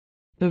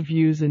The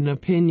views and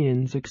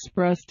opinions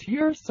expressed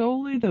here are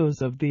solely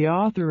those of the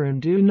author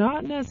and do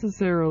not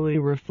necessarily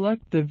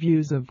reflect the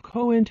views of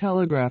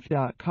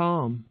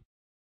Cointelegraph.com.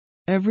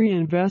 Every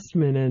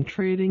investment and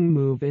trading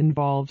move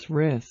involves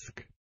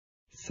risk,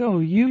 so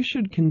you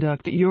should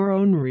conduct your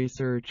own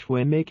research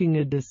when making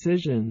a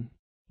decision.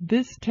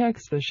 This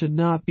text should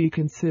not be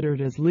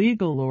considered as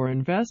legal or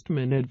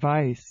investment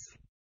advice.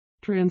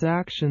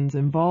 Transactions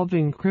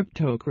involving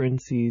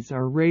cryptocurrencies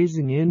are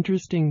raising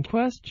interesting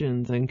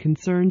questions and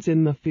concerns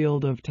in the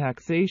field of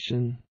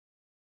taxation.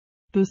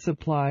 The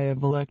supply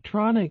of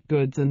electronic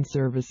goods and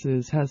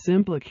services has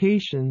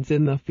implications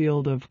in the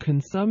field of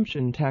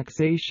consumption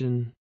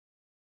taxation,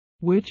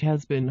 which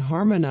has been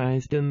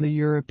harmonized in the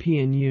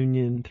European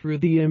Union through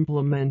the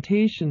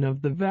implementation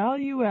of the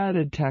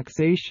value-added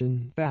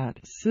taxation (VAT)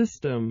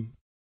 system.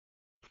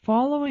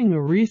 Following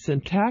a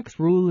recent tax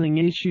ruling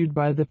issued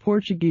by the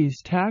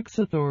Portuguese tax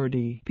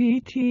authority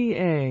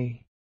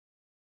 (PTA).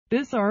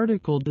 This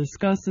article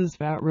discusses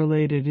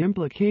VAT-related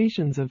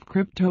implications of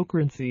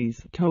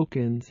cryptocurrencies,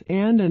 tokens,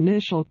 and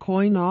initial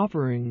coin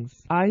offerings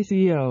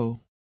 (ICO).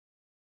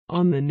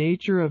 On the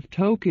nature of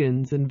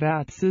tokens and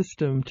VAT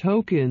system.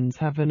 Tokens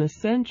have an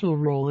essential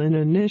role in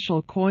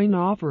initial coin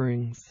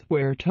offerings,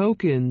 where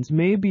tokens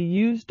may be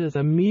used as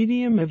a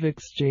medium of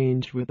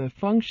exchange with a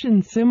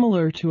function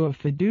similar to a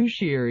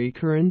fiduciary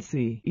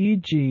currency,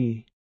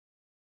 e.g.,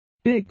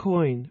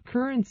 Bitcoin,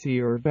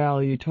 currency or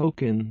value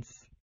tokens.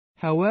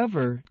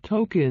 However,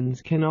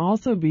 tokens can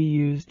also be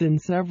used in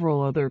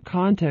several other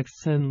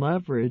contexts and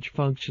leverage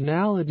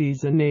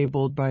functionalities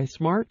enabled by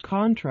smart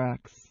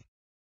contracts.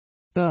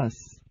 Thus,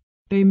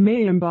 they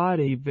may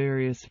embody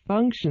various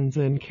functions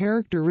and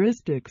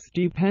characteristics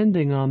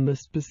depending on the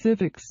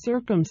specific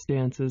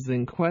circumstances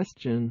in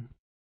question.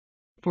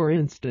 For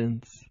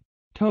instance,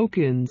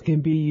 tokens can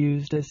be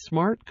used as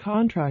smart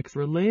contracts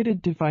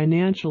related to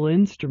financial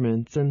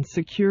instruments and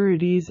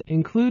securities,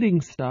 including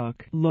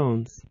stock,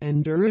 loans,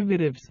 and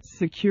derivatives,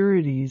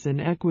 securities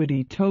and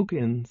equity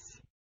tokens.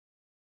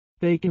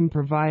 They can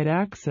provide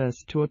access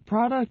to a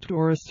product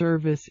or a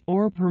service,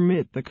 or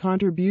permit the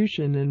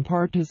contribution and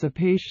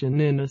participation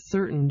in a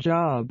certain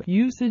job,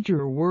 usage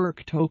or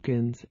work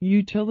tokens,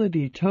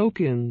 utility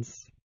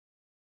tokens,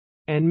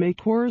 and may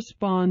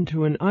correspond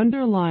to an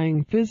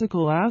underlying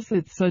physical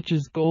asset such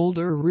as gold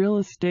or real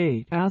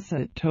estate,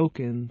 asset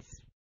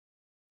tokens.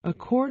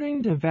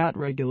 According to VAT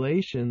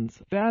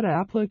regulations, VAT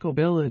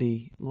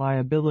applicability,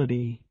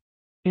 liability,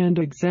 and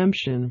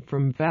exemption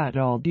from VAT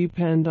all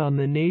depend on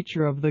the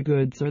nature of the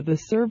goods or the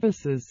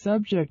services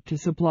subject to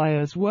supply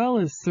as well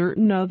as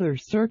certain other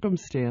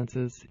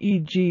circumstances,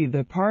 e.g.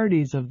 the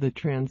parties of the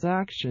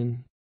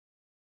transaction.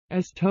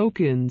 As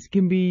tokens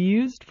can be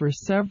used for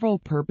several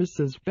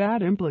purposes,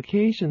 VAT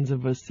implications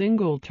of a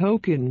single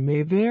token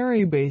may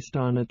vary based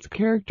on its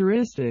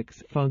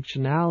characteristics,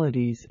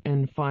 functionalities,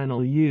 and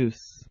final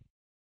use.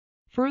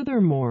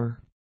 Furthermore,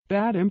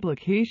 VAT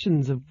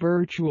implications of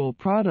virtual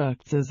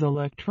products as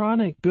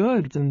electronic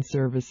goods and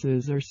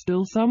services are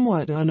still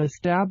somewhat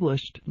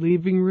unestablished,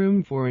 leaving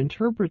room for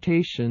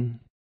interpretation.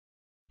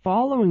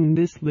 Following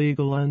this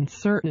legal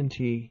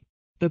uncertainty,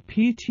 the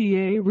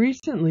PTA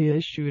recently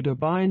issued a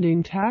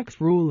binding tax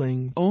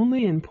ruling,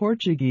 only in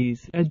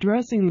Portuguese,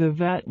 addressing the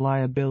VAT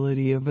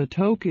liability of a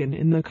token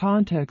in the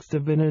context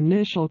of an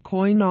initial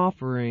coin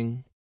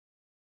offering.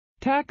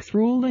 Tax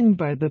ruling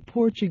by the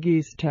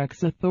Portuguese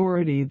tax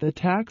authority. The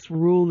tax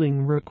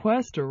ruling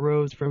request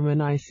arose from an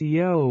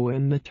ICO,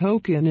 and the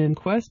token in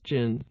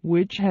question,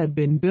 which had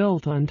been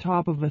built on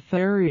top of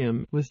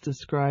Ethereum, was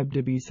described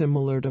to be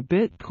similar to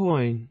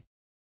Bitcoin.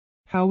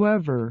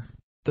 However,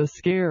 the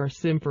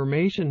scarce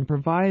information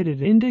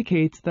provided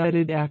indicates that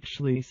it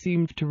actually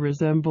seemed to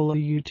resemble a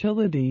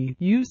utility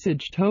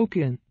usage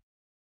token.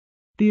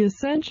 The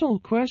essential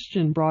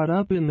question brought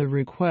up in the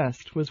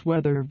request was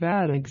whether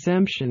VAT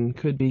exemption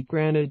could be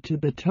granted to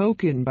the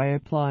token by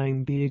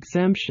applying the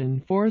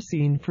exemption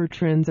foreseen for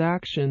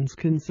transactions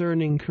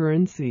concerning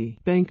currency,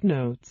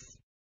 banknotes,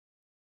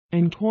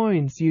 and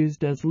coins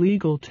used as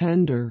legal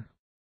tender.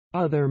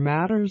 Other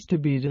matters to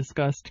be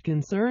discussed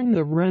concern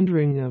the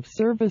rendering of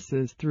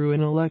services through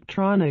an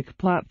electronic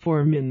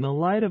platform in the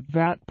light of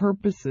VAT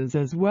purposes,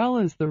 as well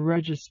as the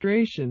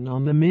registration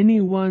on the Mini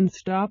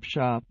One-Stop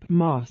Shop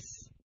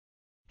 (MOS).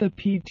 The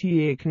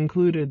PTA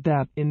concluded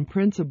that, in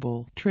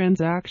principle,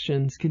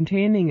 transactions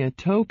containing a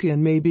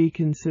token may be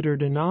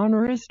considered an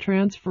onerous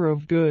transfer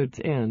of goods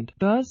and,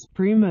 thus,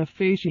 prima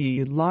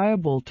facie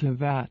liable to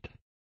VAT.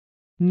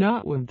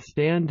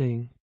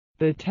 Notwithstanding,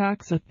 the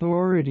tax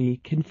authority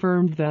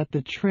confirmed that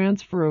the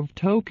transfer of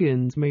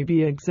tokens may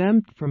be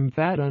exempt from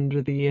VAT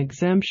under the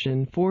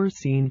exemption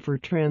foreseen for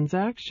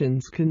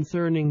transactions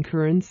concerning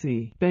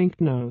currency,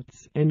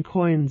 banknotes, and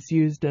coins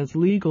used as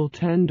legal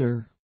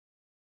tender.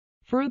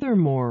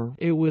 Furthermore,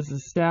 it was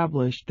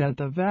established that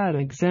the VAT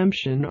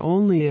exemption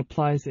only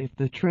applies if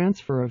the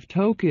transfer of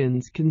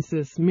tokens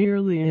consists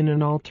merely in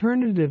an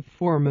alternative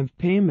form of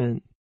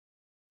payment.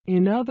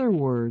 In other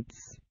words,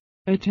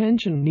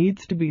 Attention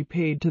needs to be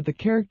paid to the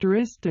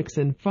characteristics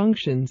and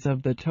functions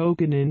of the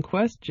token in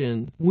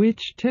question,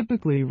 which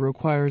typically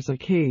requires a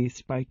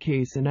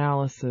case-by-case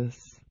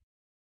analysis.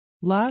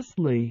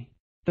 Lastly,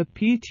 the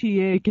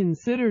PTA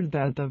considered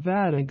that the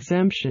VAT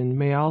exemption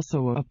may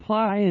also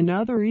apply in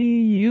other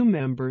EU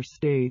member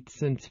states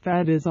since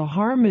VAT is a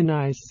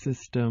harmonized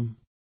system.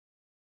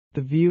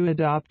 The view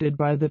adopted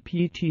by the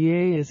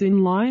PTA is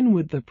in line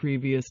with the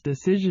previous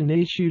decision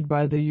issued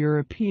by the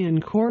European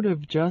Court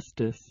of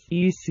Justice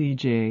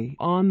 (ECJ)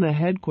 on the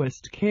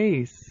Hedquist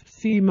case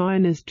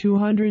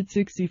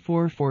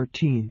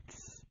C-264/14,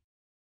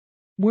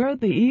 where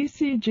the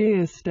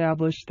ECJ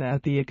established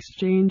that the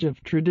exchange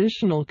of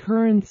traditional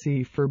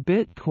currency for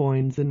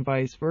bitcoins and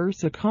vice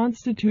versa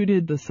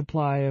constituted the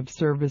supply of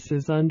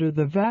services under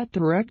the VAT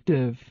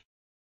directive.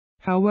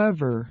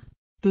 However,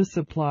 the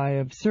supply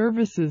of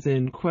services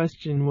in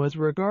question was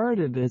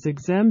regarded as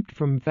exempt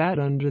from VAT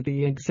under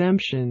the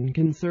exemption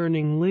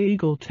concerning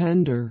legal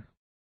tender.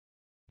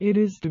 It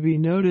is to be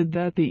noted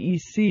that the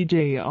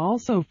ECJ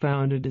also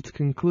founded its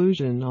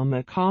conclusion on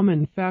the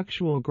common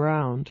factual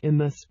ground in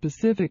the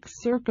specific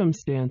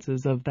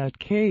circumstances of that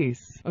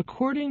case,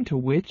 according to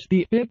which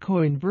the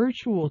Bitcoin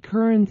virtual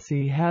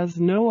currency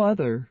has no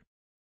other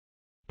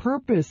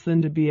purpose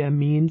than to be a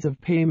means of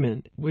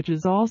payment, which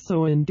is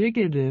also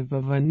indicative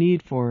of a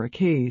need for a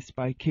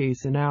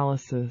case-by-case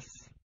analysis,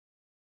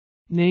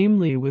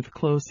 namely with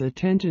close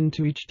attention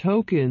to each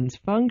token's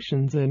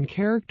functions and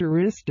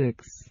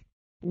characteristics.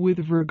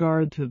 With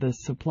regard to the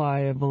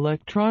supply of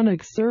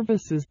electronic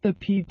services, the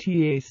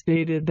PTA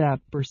stated that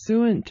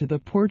pursuant to the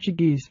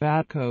Portuguese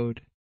VAT code,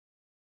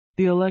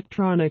 the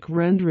electronic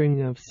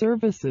rendering of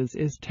services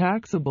is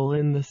taxable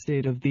in the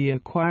state of the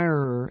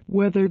acquirer,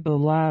 whether the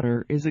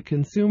latter is a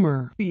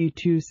consumer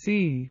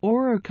 (B2C)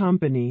 or a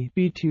company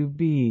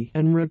 (B2B),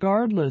 and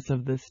regardless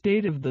of the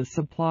state of the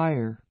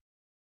supplier.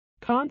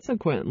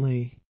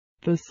 Consequently,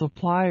 the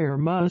supplier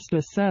must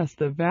assess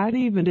the VAT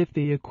even if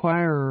the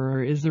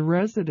acquirer is a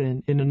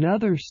resident in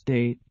another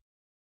state,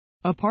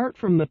 apart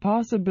from the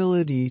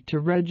possibility to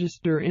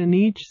register in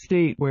each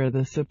state where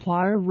the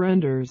supplier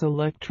renders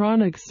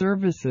electronic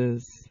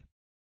services.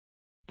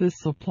 The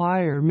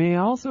supplier may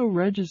also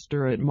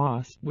register at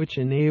MOST, which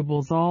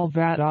enables all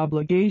VAT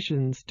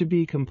obligations to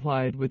be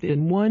complied with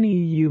in one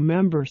EU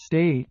member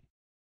state.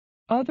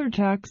 Other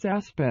tax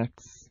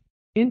aspects: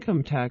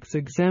 income tax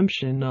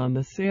exemption on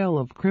the sale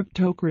of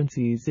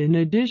cryptocurrencies. In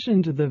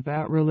addition to the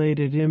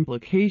VAT-related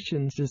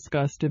implications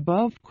discussed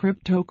above,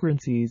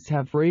 cryptocurrencies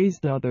have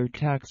raised other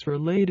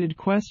tax-related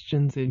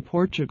questions in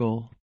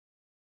Portugal.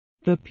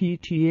 The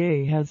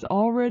PTA has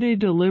already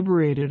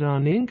deliberated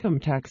on income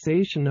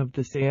taxation of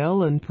the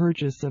sale and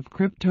purchase of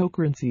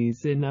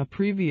cryptocurrencies in a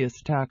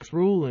previous tax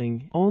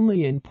ruling,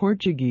 only in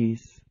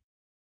Portuguese.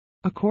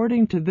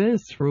 According to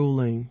this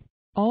ruling,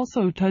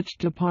 also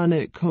touched upon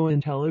at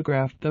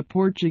Cointelegraph, the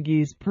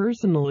Portuguese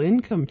personal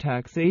income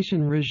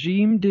taxation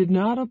regime did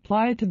not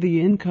apply to the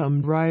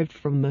income derived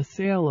from the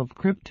sale of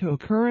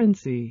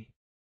cryptocurrency,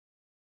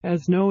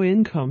 as no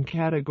income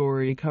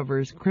category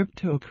covers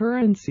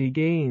cryptocurrency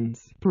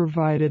gains,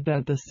 provided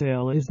that the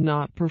sale is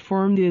not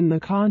performed in the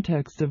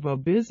context of a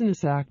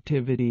business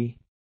activity.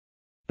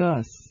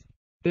 Thus,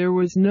 there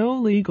was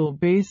no legal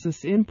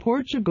basis in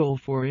Portugal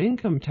for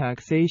income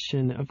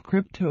taxation of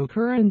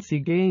cryptocurrency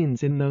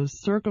gains in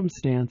those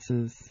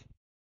circumstances.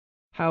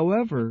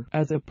 However,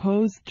 as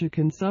opposed to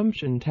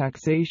consumption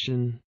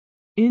taxation,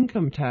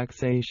 income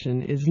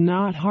taxation is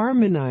not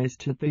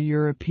harmonized at the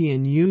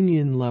European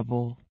Union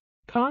level.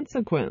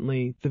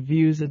 Consequently, the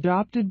views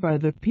adopted by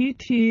the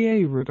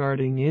PTA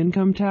regarding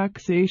income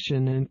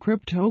taxation and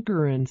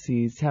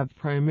cryptocurrencies have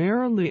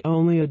primarily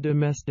only a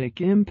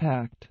domestic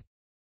impact.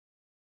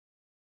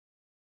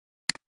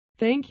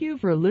 Thank you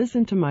for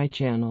listening to my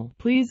channel.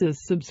 Please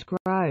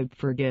subscribe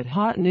for get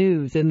hot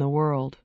news in the world.